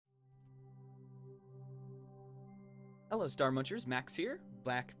Hello, StarMunchers. Max here,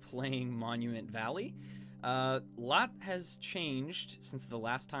 back playing Monument Valley. Lot has changed since the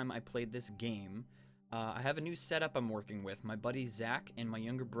last time I played this game. I have a new setup I'm working with. My buddy Zach and my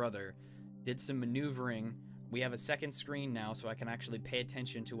younger brother did some maneuvering. We have a second screen now, so I can actually pay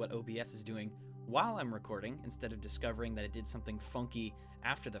attention to what OBS is doing while I'm recording, instead of discovering that it did something funky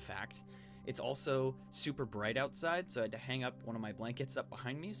after the fact. It's also super bright outside, so I had to hang up one of my blankets up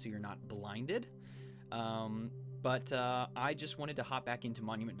behind me so you're not blinded. But I just wanted to hop back into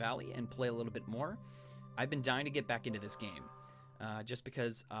Monument Valley and play a little bit more. I've been dying to get back into this game, just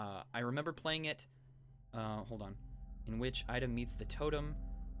because I remember playing it, hold on, in which item meets the totem,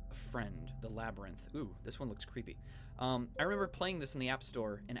 a friend, the labyrinth. Ooh, this one looks creepy. I remember playing this in the App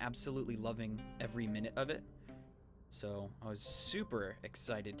Store and absolutely loving every minute of it, so I was super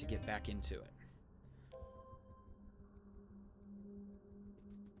excited to get back into it.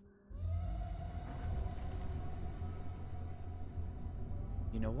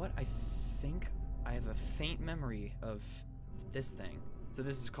 You know what? I think I have a faint memory of this thing. So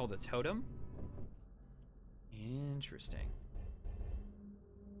this is called a totem? Interesting.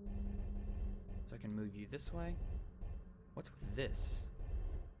 So I can move you this way. What's with this?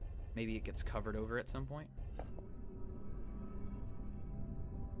 Maybe it gets covered over at some point?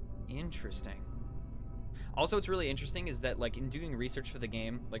 Interesting. Also, what's really interesting is that, like, in doing research for the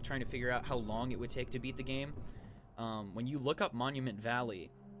game, like trying to figure out how long it would take to beat the game, when you look up Monument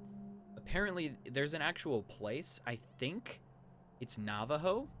Valley, apparently there's an actual place. I think it's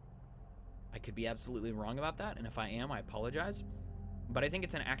Navajo. I could be absolutely wrong about that, and if I am, I apologize. But I think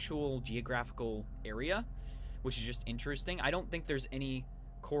it's an actual geographical area, which is just interesting. I don't think there's any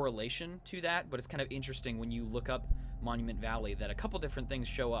correlation to that, but it's kind of interesting when you look up Monument Valley that a couple different things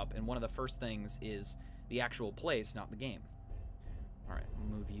show up, and one of the first things is the actual place, not the game. All right,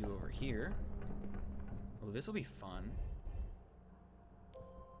 I'll move you over here. Oh, this will be fun.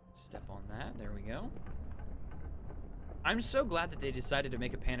 Step on that. There we go. I'm so glad that they decided to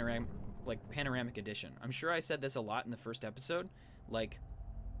make a panoramic edition. I'm sure I said this a lot in the first episode. Like,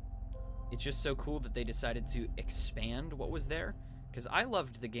 it's just so cool that they decided to expand what was there. Because I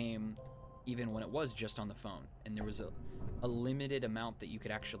loved the game even when it was just on the phone. And there was a limited amount that you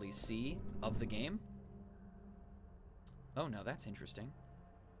could actually see of the game. Oh, no, that's interesting.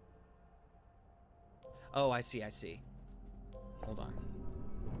 Oh, I see, I see. Hold on.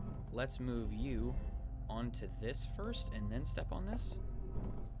 Let's move you onto this first and then step on this.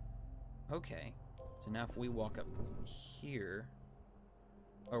 Okay. So now if we walk up here...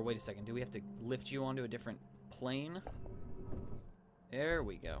 Or wait a second, do we have to lift you onto a different plane? There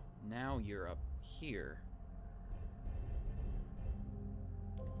we go. Now you're up here.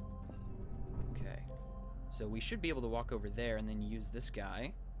 Okay. So we should be able to walk over there and then use this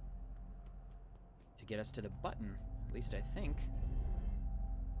guy to get us to the button, at least I think.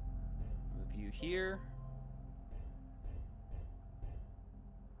 Move you here.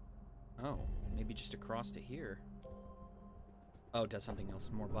 Oh, maybe just across to here. Oh, it does something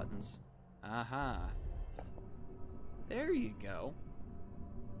else, more buttons. Aha. There you go.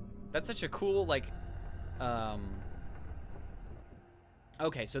 That's such a cool, like,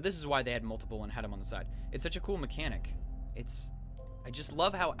 okay, so this is why they had multiple and had them on the side. It's such a cool mechanic. I just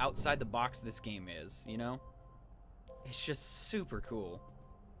love how outside the box this game is, you know? It's just super cool.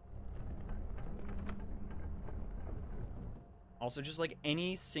 Also, just like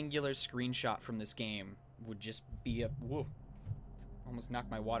any singular screenshot from this game would just be a... Whoa. Almost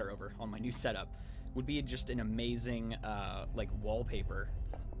knocked my water over on my new setup. Would be just an amazing, like, wallpaper.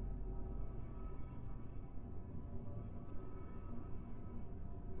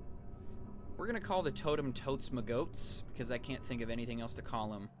 We're gonna call the totem Totes Magoats, because I can't think of anything else to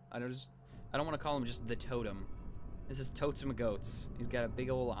call him. I don't want to call him just the totem. This is Totes Magoats. He's got a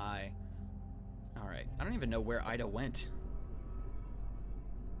big ol' eye. Alright, I don't even know where Ida went.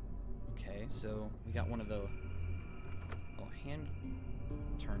 Okay, so we got one of the hand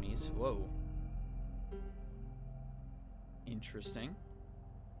turnies. Whoa. Interesting.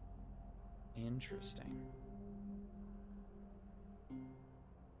 Interesting.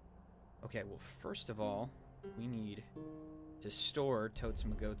 Okay, well, first of all, we need to store Totes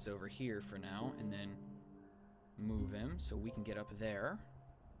Magoats over here for now, and then move him so we can get up there.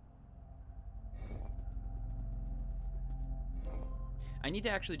 I need to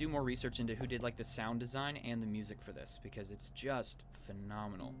actually do more research into who did, like, the sound design and the music for this, because it's just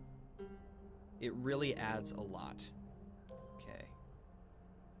phenomenal. It really adds a lot. Okay.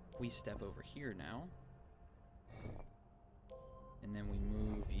 We step over here now. And then we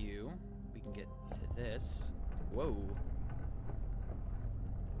move you. We can get to this. Whoa.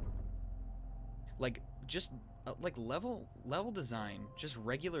 Like, just like level design, just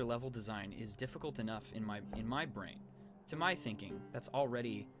regular level design is difficult enough in my brain. To my thinking, that's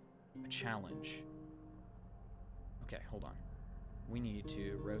already a challenge. Okay, hold on. We need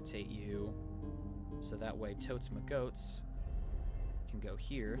to rotate you so that way Totes McGoats can go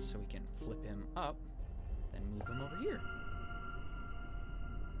here, so we can flip him up, then move him over here.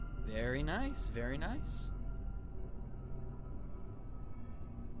 Very nice, very nice.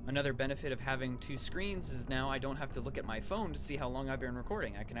 Another benefit of having two screens is now I don't have to look at my phone to see how long I've been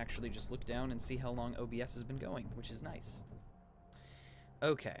recording. I can actually just look down and see how long OBS has been going, which is nice.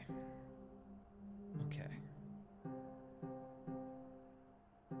 Okay. Okay.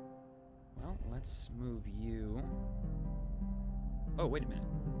 Well, let's move you. Oh, wait a minute.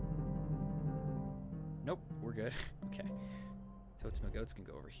 Nope, we're good. Okay. Totes McGoats can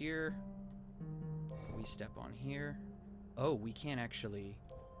go over here. We step on here. Oh, we can't actually...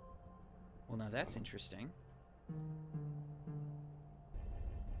 Well, now that's interesting.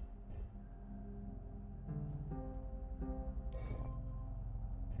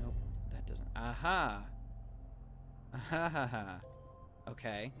 Nope, that doesn't... Aha! Ahahaha.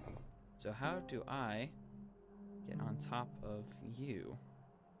 Okay. So how do I get on top of you?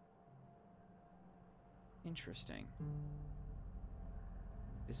 Interesting.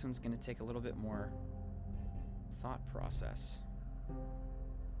 This one's gonna take a little bit more thought process.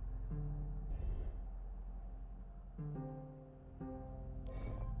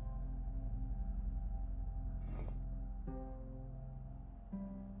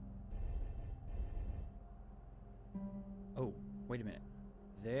 Oh, wait a minute.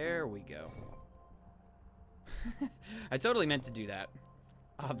 There we go. I totally meant to do that,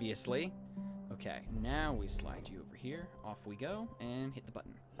 obviously. Okay, now we slide you over here. Off we go, and hit the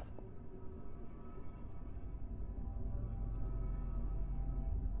button.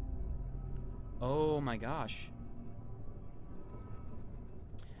 Oh my gosh.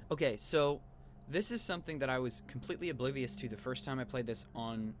 Okay, so this is something that I was completely oblivious to the first time I played this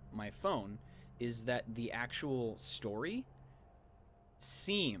on my phone, is that the actual story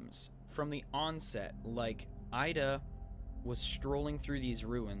seems, from the onset, like Ida was strolling through these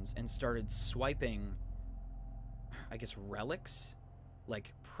ruins and started swiping, I guess, relics,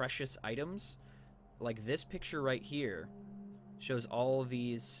 like precious items. Like this picture right here shows all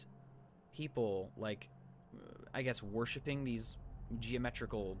these people, like, I guess, worshipping these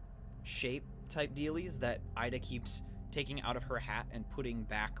geometrical shape type dealies that Ida keeps taking out of her hat and putting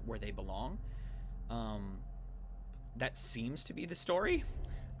back where they belong. That seems to be the story.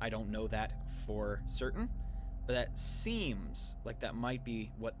 I don't know that for certain, but that seems like that might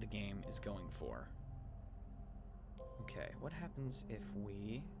be what the game is going for. Okay, what happens if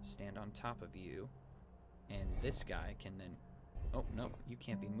we stand on top of you and this guy can then... Oh, no, you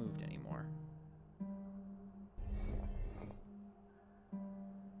can't be moved anymore.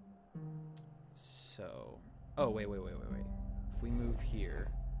 So... Oh, wait. If we move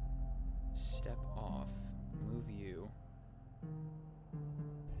here, step off, move you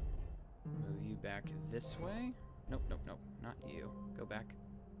back this way. Nope, not you. Go back.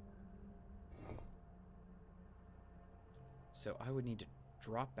 So I would need to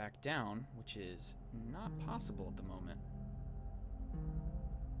drop back down, which is not possible at the moment.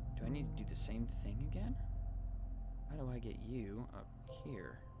 Do I need to do the same thing again? How do I get you up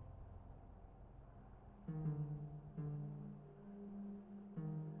here?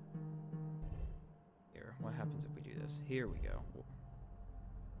 Here, what happens if we do this? Here we go.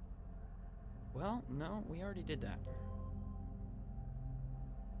 Well, no, we already did that.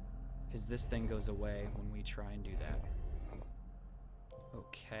 Because this thing goes away when we try and do that.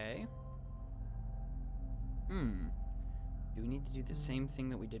 Okay. Do we need to do the same thing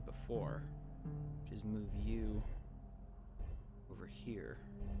that we did before? Which is move you over here.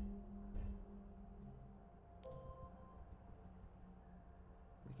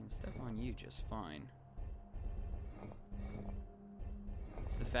 We can step on you just fine.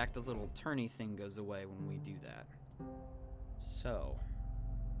 It's the fact the little turny thing goes away when we do that. So,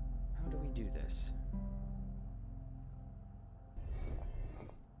 how do we do this?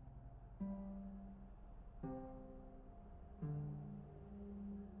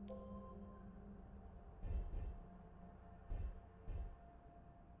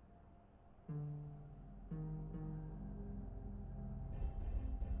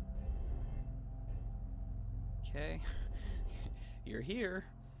 Okay. You're here.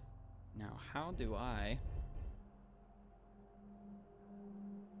 Now, how do I...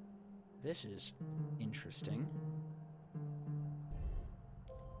 This is interesting.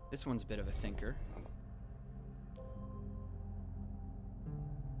 This one's a bit of a thinker.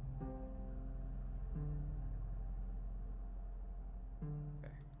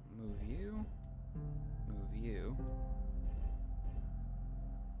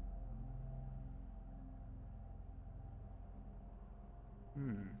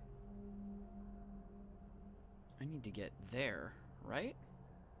 I need to get there, right?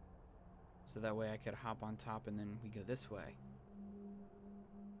 So that way I could hop on top and then we go this way.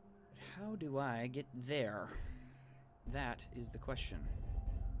 But how do I get there? That is the question.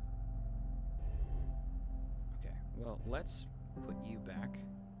 Okay, well, let's put you back.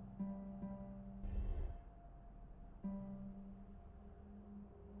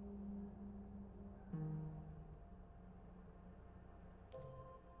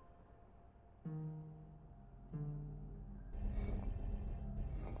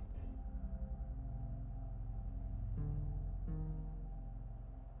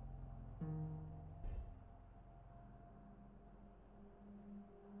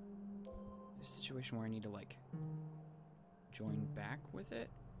 There's a situation where I need to, like, join back with it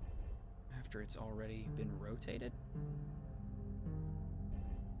after it's already been rotated.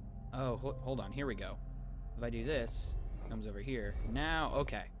 Oh, hold on. Here we go. If I do this, it comes over here. Now,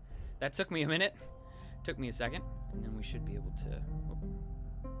 okay. That took me a minute. Took me a second. And then we should be able to...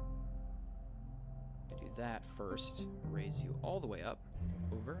 do that first. Raise you all the way up.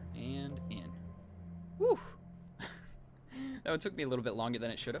 Over and in. Woo! That one took me a little bit longer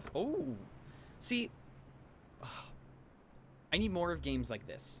than it should have. Oh! See... Oh, I need more of games like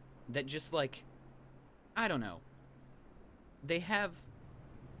this. That just, like... I don't know. They have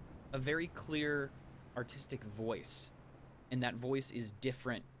a very clear artistic voice. And that voice is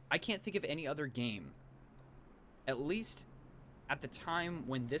different. I can't think of any other game, at least at the time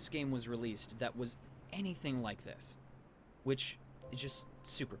when this game was released, that was anything like this. Which is just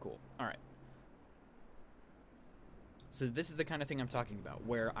super cool. Alright. So this is the kind of thing I'm talking about,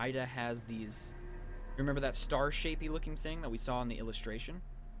 where Ida has these... Remember that star-shapey looking thing that we saw in the illustration?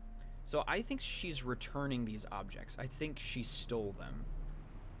 So I think she's returning these objects. I think she stole them.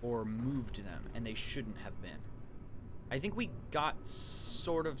 Or moved them, and they shouldn't have been. I think we got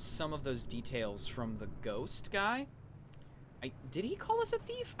sort of some of those details from the ghost guy. Did he call us a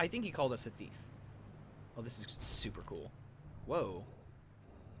thief? I think he called us a thief. Oh, this is super cool. Whoa.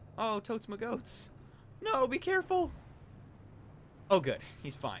 Oh, totes my goats. No, be careful. Oh, good.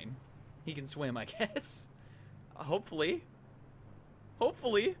 He's fine. He can swim, I guess. Hopefully.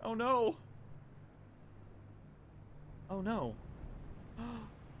 Hopefully. Oh, no. Oh, no.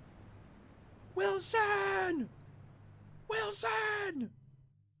 Wilson! Wilson!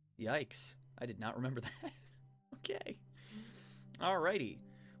 Yikes. I did not remember that. Okay. Alrighty.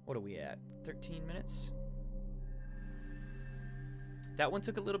 What are we at? 13 minutes? That one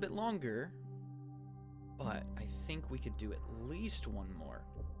took a little bit longer, but I think we could do at least one more.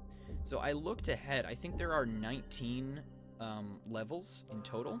 So I looked ahead. I think there are 19 levels in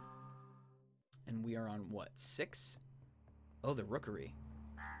total. And we are on, what, 6? Oh, the Rookery.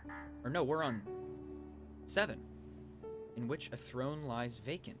 Or no, we're on 7. In which a throne lies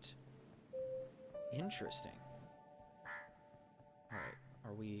vacant. Interesting. Alright,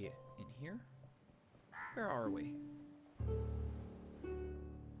 are we in here? Where are we?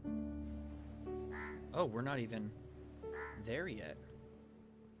 Oh, we're not even there yet.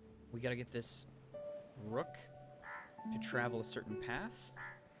 We gotta get this rook to travel a certain path?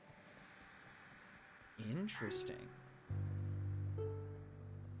 Interesting.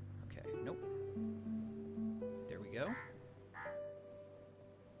 Okay, nope. There we go.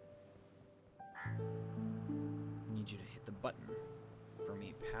 I need you to hit the button for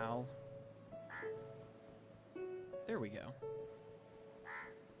me, pal. There we go.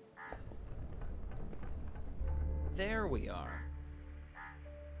 There we are.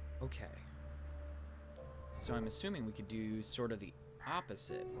 Okay. So I'm assuming we could do sort of the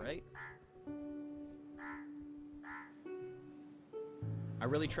opposite, right? I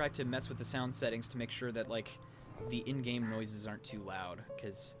really tried to mess with the sound settings to make sure that, like, the in-game noises aren't too loud,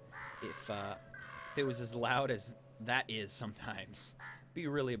 because if it was as loud as that is sometimes, it'd be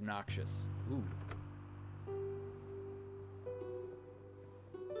really obnoxious. Ooh.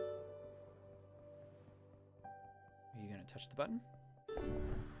 Are you gonna touch the button?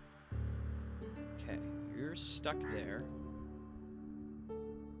 Okay, you're stuck there.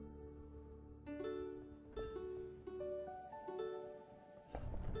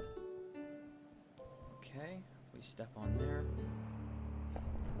 Okay, if we step on there.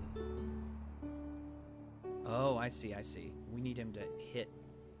 Oh, I see, I see. We need him to hit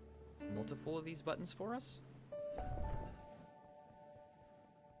multiple of these buttons for us?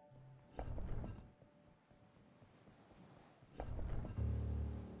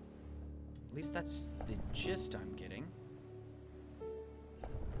 At least that's the gist I'm getting.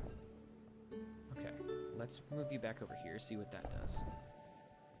 Okay, let's move you back over here, see what that does.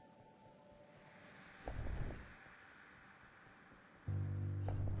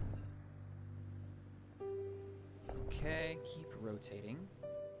 Okay, keep rotating.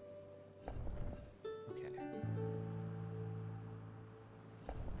 Okay.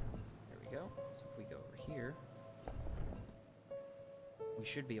 There we go. So if we go over here, we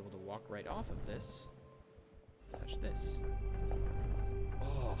should be able to walk right off of this. Touch this.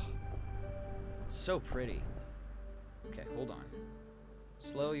 Oh, so pretty. Okay, hold on.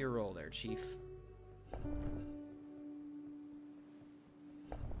 Slow your roll there, Chief.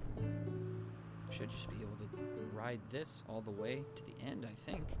 Should just be able to ride this all the way to the end, I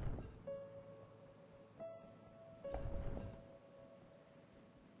think.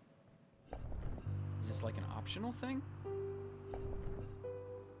 Is this like an optional thing?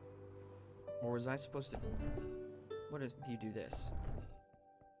 Or was I supposed to... What if you do this?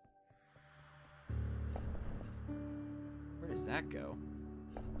 Where does that go?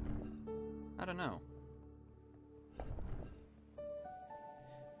 I don't know.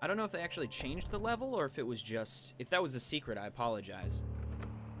 I don't know if they actually changed the level or if it was just... If that was a secret, I apologize.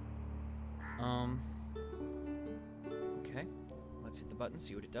 Okay. Let's hit the button,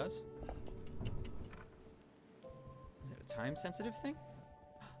 see what it does. Is it a time-sensitive thing?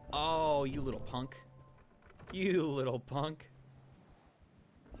 Oh, you little punk. You little punk.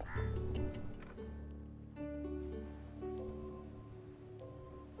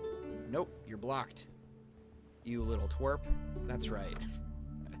 Nope, you're blocked. You little twerp. That's right.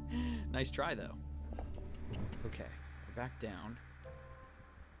 Nice try, though. Okay, we're back down.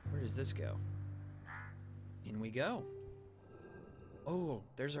 Where does this go? In we go. Oh,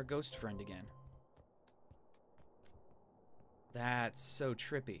 there's our ghost friend again. That's so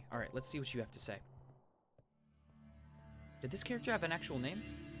trippy. All right, let's see what you have to say. Did this character have an actual name?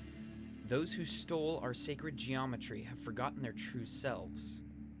 Those who stole our sacred geometry have forgotten their true selves.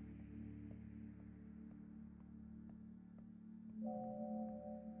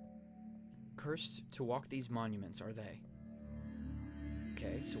 Cursed to walk these monuments, are they?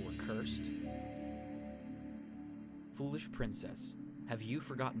 Okay, so we're cursed. Foolish princess, have you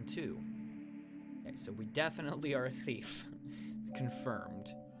forgotten too? Okay, so we definitely are a thief.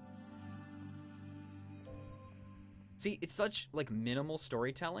 Confirmed. See, it's such, like, minimal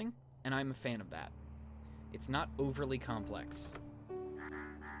storytelling, and I'm a fan of that. It's not overly complex.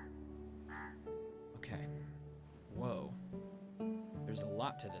 Okay. Whoa. There's a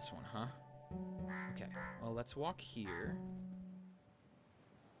lot to this one, huh? Okay, well, let's walk here.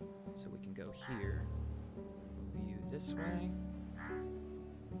 So we can go here. Move you this way.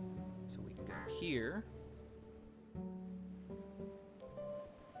 So we can go here.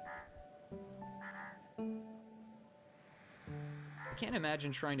 I can't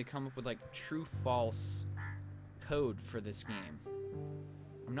imagine trying to come up with, like, true-false code for this game.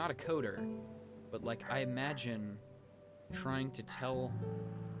 I'm not a coder, but, like, I imagine trying to tell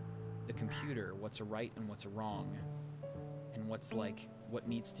the computer what's a right and what's a wrong, and what's, like, what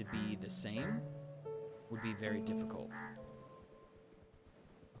needs to be the same would be very difficult.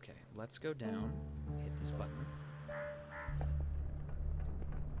 Okay, let's go down, hit this button.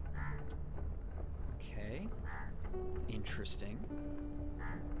 Okay. Interesting.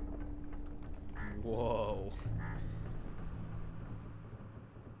 Whoa.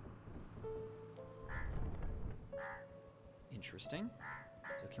 Interesting.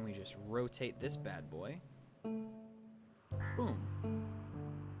 So can we just rotate this bad boy? Boom.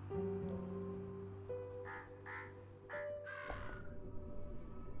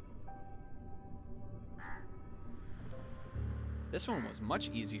 This one was much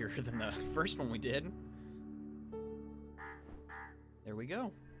easier than the first one we did. There we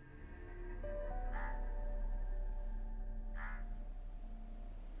go.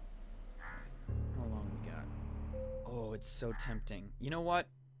 How long we got? Oh, it's so tempting. You know what?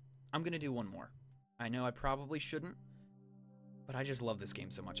 I'm gonna do one more. I know I probably shouldn't, but I just love this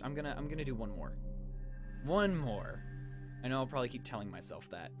game so much. I'm gonna do one more. One more. I know I'll probably keep telling myself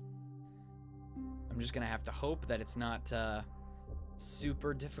that. I'm just gonna have to hope that it's not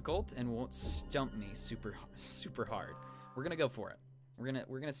super difficult and won't stump me super hard. We're gonna go for it.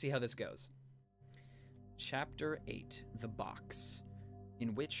 We're gonna see how this goes. Chapter 8, The Box,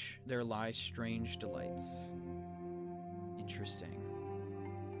 in which there lie strange delights. Interesting.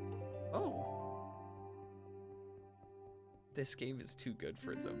 Oh. This game is too good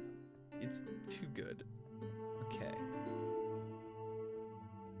for its own. It's too good. Okay.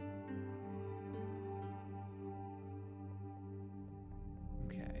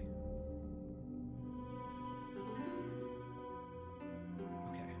 Okay.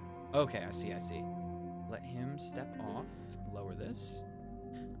 Okay. Okay, I see. Let him step off. Lower this.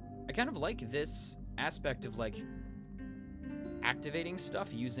 I kind of like this aspect of, like, activating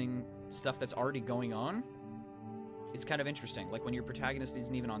stuff using stuff that's already going on. is kind of interesting. Like when your protagonist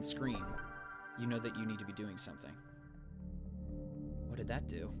isn't even on screen, you know that you need to be doing something. What did that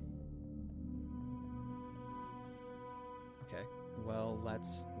do? Okay, well,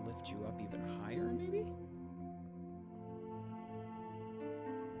 let's lift you up even higher, maybe?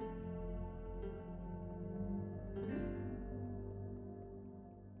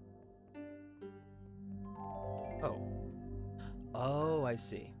 Oh. Oh, I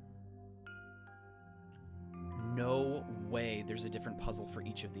see. No way there's a different puzzle for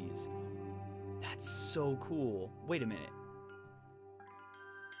each of these. That's so cool. Wait a minute.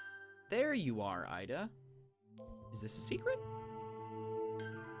 There you are, Ida. Is this a secret?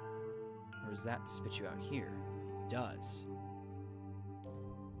 Or does that spit you out here? It does.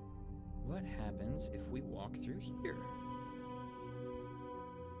 What happens if we walk through here?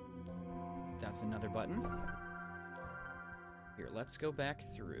 That's another button. Here, let's go back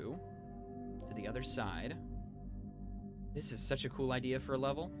through to the other side. This is such a cool idea for a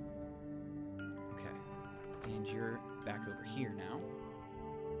level. Okay, and you're back over here now.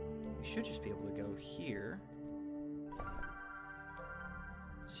 We should just be able to go here.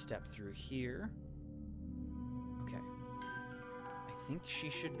 Step through here. Okay. I think she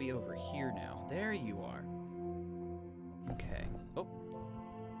should be over here now. There you are. Okay. Oh.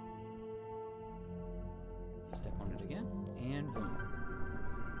 Step on it again, and boom.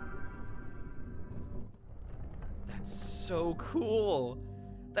 That's so cool.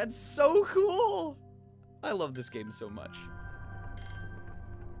 That's so cool. I love this game so much.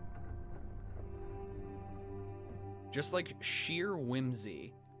 Just like sheer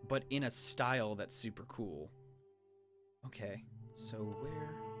whimsy, but in a style that's super cool. Okay, so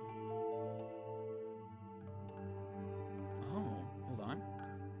where? Oh, hold on.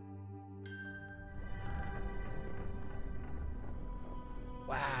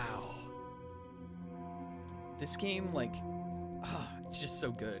 Wow. This game, like, it's just so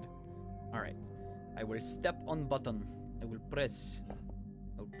good. All right, I will step on button. I will press.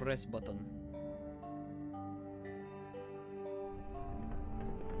 I'll press button.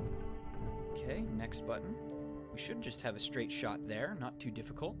 Okay, next button. We should just have a straight shot there, not too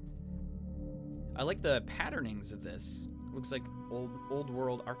difficult. I like the patternings of this. It looks like old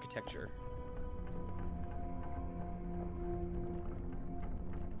world architecture.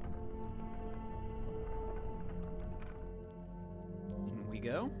 In we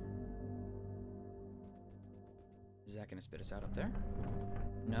go. Is that gonna spit us out up there?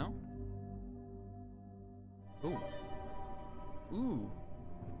 No? Ooh. Ooh.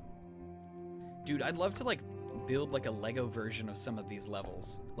 Dude, I'd love to, like, build, like, a Lego version of some of these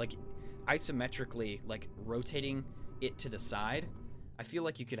levels. Like, isometrically, like, rotating it to the side. I feel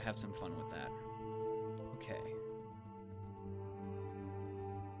like you could have some fun with that. Okay.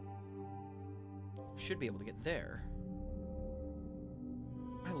 Should be able to get there.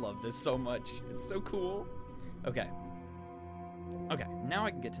 I love this so much. It's so cool. Okay. Okay, now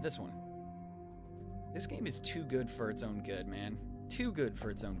I can get to this one. This game is too good for its own good, man. Too good for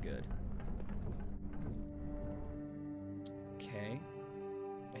its own good. Okay.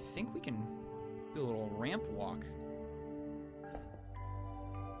 I think we can do a little ramp walk.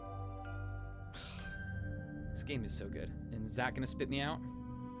 This game is so good. And is that gonna spit me out?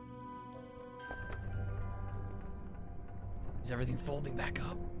 Is everything folding back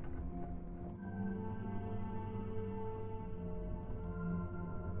up?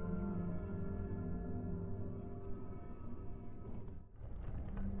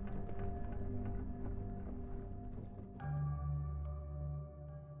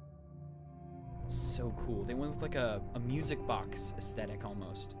 So cool. They went with like a music box aesthetic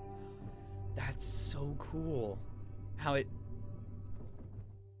almost. That's so cool. How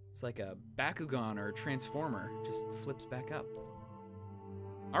it's like a Bakugan or a Transformer, just flips back up.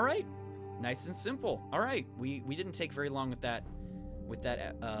 All right, nice and simple. All right, we didn't take very long with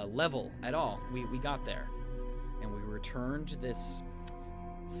that level at all. We got there, and we returned this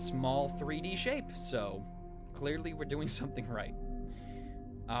small 3D shape. So clearly we're doing something right.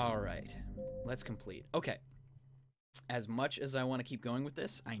 All right. Let's complete. Okay. As much as I want to keep going with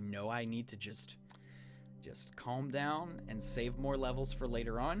this, I know I need to just calm down and save more levels for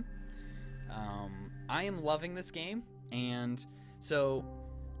later on. I am loving this game, and so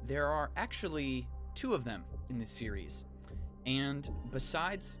there are actually 2 of them in this series. And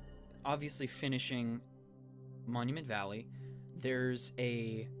besides obviously finishing Monument Valley, there's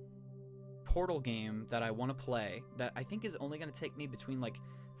a Portal game that I want to play that I think is only going to take me between like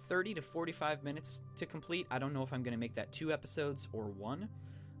 30 to 45 minutes to complete. I don't know if I'm going to make that 2 episodes or 1.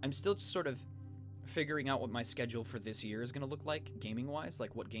 I'm still sort of figuring out what my schedule for this year is going to look like, gaming-wise,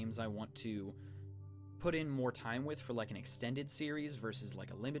 like what games I want to put in more time with for like an extended series versus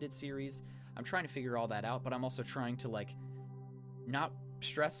like a limited series. I'm trying to figure all that out, but I'm also trying to like not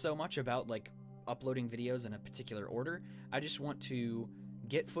stress so much about like uploading videos in a particular order. I just want to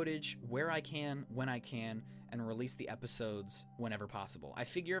get footage where I can, when I can, and release the episodes whenever possible. I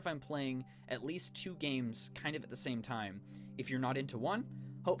figure if I'm playing at least 2 games kind of at the same time, if you're not into one,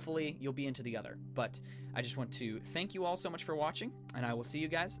 hopefully you'll be into the other. But I just want to thank you all so much for watching, and I will see you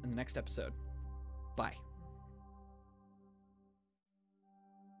guys in the next episode. Bye.